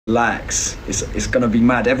likes. It's gonna be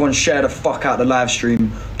mad. Everyone share the fuck out the live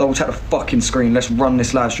stream. Double tap the fucking screen. Let's run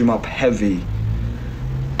this live stream up heavy.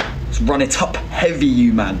 Let's run it up heavy,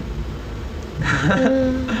 you man.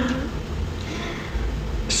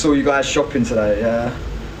 Saw you guys shopping today, yeah?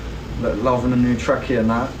 Loving the new trackie and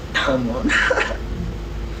that. Come on.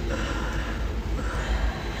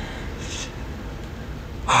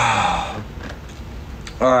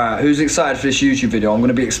 Alright, who's excited for this YouTube video? I'm going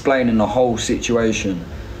to be explaining the whole situation.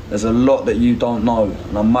 There's a lot that you don't know,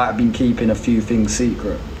 and I might have been keeping a few things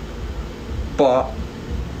secret. But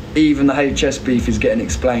even the HS beef is getting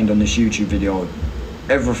explained on this YouTube video.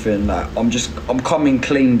 Everything, like, I'm coming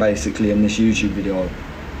clean basically in this YouTube video.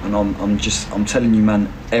 And I'm telling you,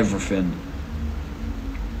 man, everything.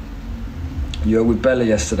 You were with Bella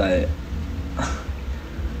yesterday.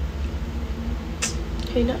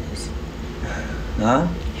 Who knows? Huh?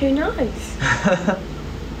 Who knows?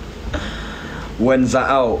 When's that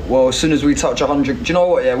out? Well, as soon as we touch 100, do you know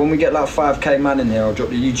what, yeah, when we get like 5k man in here, I'll drop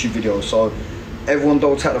the YouTube video, so everyone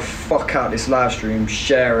don't take the fuck out this live stream,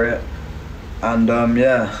 share it, and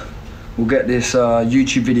yeah, we'll get this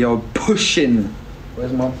YouTube video pushing.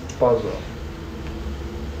 Where's my buzzer?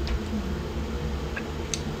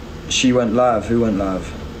 She went live. Who went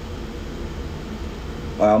live?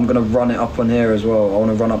 I'm gonna run it up on here as well. I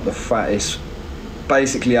wanna run up the fattest.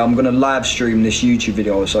 Basically, I'm gonna live stream this YouTube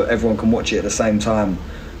video so everyone can watch it at the same time,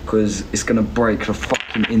 because it's gonna break the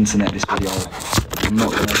fucking internet, this video. I'm not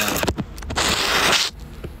gonna lie.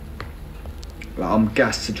 Like, I'm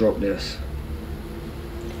gassed to drop this.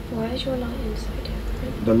 Why is your lighting so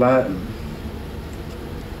different? The lighting.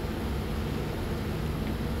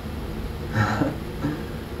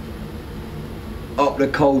 Up the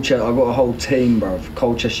Colchester, I've got a whole team, bruv.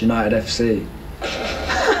 Colchester United FC.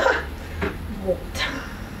 What?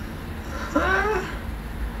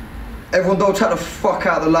 Everyone don't take the fuck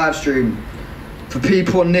out of the live stream. For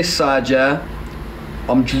people on this side, yeah,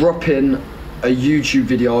 I'm dropping a YouTube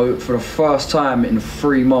video for the first time in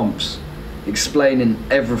 3 months, explaining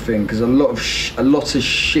everything, because a lot of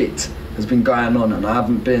shit has been going on, and I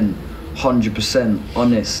haven't been 100%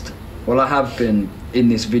 honest. Well, I have been in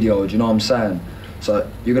this video, do you know what I'm saying? So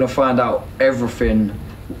you're gonna find out everything.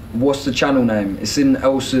 What's the channel name? It's in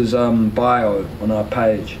Elsa's bio on her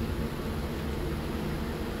page.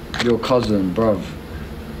 Your cousin, bruv.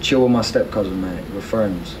 Chill with my step-cousin, mate. We're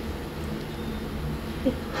friends.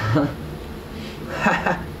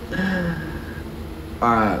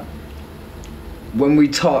 Alright. When we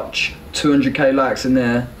touch 200k likes in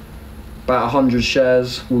there, about 100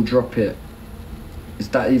 shares, we'll drop it. Is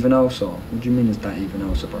that even Elsa? What do you mean is that even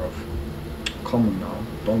Elsa, bruv? Come on now,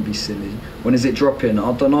 don't be silly. When is it dropping?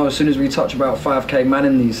 I don't know, as soon as we touch about 5k man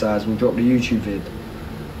in these sides, we'll drop the YouTube vid.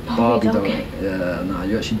 Barbie doll. Yeah, nah,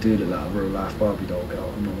 you actually do look like a real life Barbie doll girl,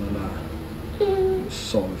 I'm not gonna lie.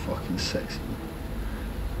 So fucking sexy.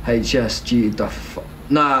 HS cheated the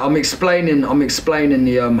Nah, I'm explaining the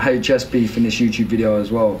HS beef in this YouTube video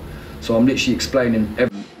as well. So I'm literally explaining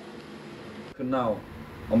everything. Now,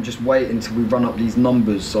 I'm just waiting till we run up these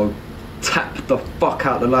numbers, so tap the fuck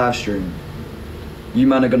out the live stream. You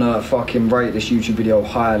man are gonna fucking rate this YouTube video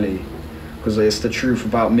highly, because it's the truth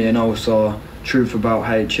about me and Elsa, truth about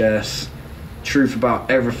HS, truth about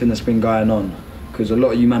everything that's been going on. Because a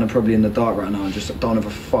lot of you man are probably in the dark right now and just don't have a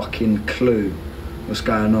fucking clue what's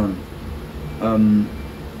going on.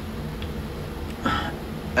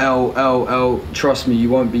 Trust me, you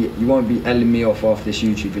won't be elling me off after this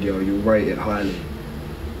YouTube video. You'll rate it highly.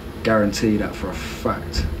 Guarantee that for a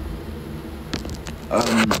fact.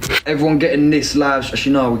 Everyone getting this live.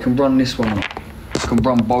 Actually, no, we can run this one up. We can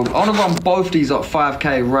run both. I want to run both these up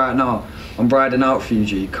 5k right now. I'm riding out for you,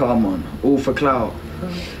 G. Come on, all for clout.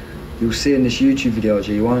 You'll see in this YouTube video,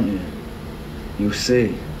 G, won't you? You'll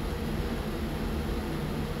see.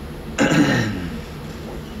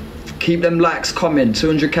 Keep them likes coming.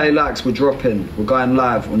 200k likes, we're dropping. We're going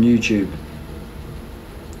live on YouTube.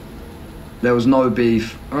 There was no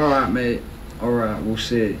beef. Alright, mate. Alright, we'll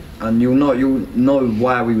see. And you'll know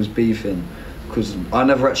why we was beefing. Because I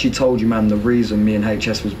never actually told you, man, the reason me and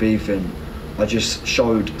HS was beefing. I just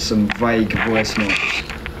showed some vague voice notes.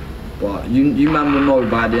 But you man will know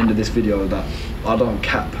by the end of this video that I don't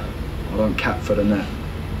cap. I don't cap for the net.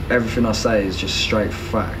 Everything I say is just straight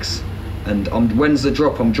facts. And when's the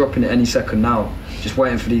drop? I'm dropping it any second now. Just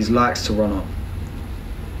waiting for these likes to run up.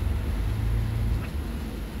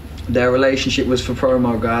 Their relationship was for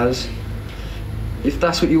promo, guys. If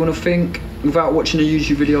that's what you want to think, without watching a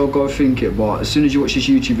YouTube video, go think it. But as soon as you watch this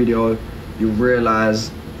YouTube video, you'll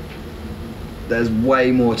realise there's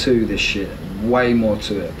way more to this shit. Way more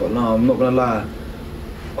to it. But no, I'm not gonna lie.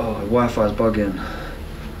 Oh, Wi-Fi's bugging.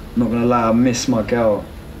 Not gonna lie, I miss my girl.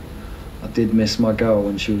 I did miss my girl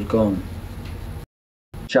when she was gone.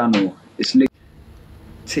 Channel, it's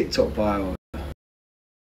TikTok bio.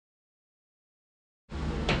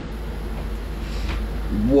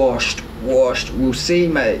 Washed. We'll see,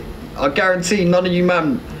 mate. I guarantee none of you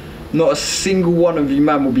man, not a single one of you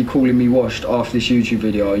man will be calling me washed after this YouTube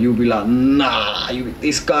video. You'll be like, nah,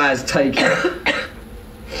 this guy's taking...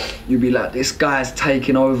 You'll be like, this guy's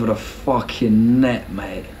taking over the fucking net,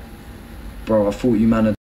 mate. Bro, I thought you man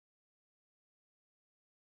had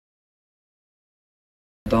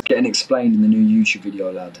getting explained in the new YouTube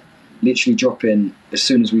video, lad. Literally dropping as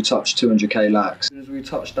soon as we touch 200k likes. As soon as we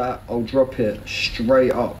touch that, I'll drop it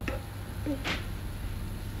straight up.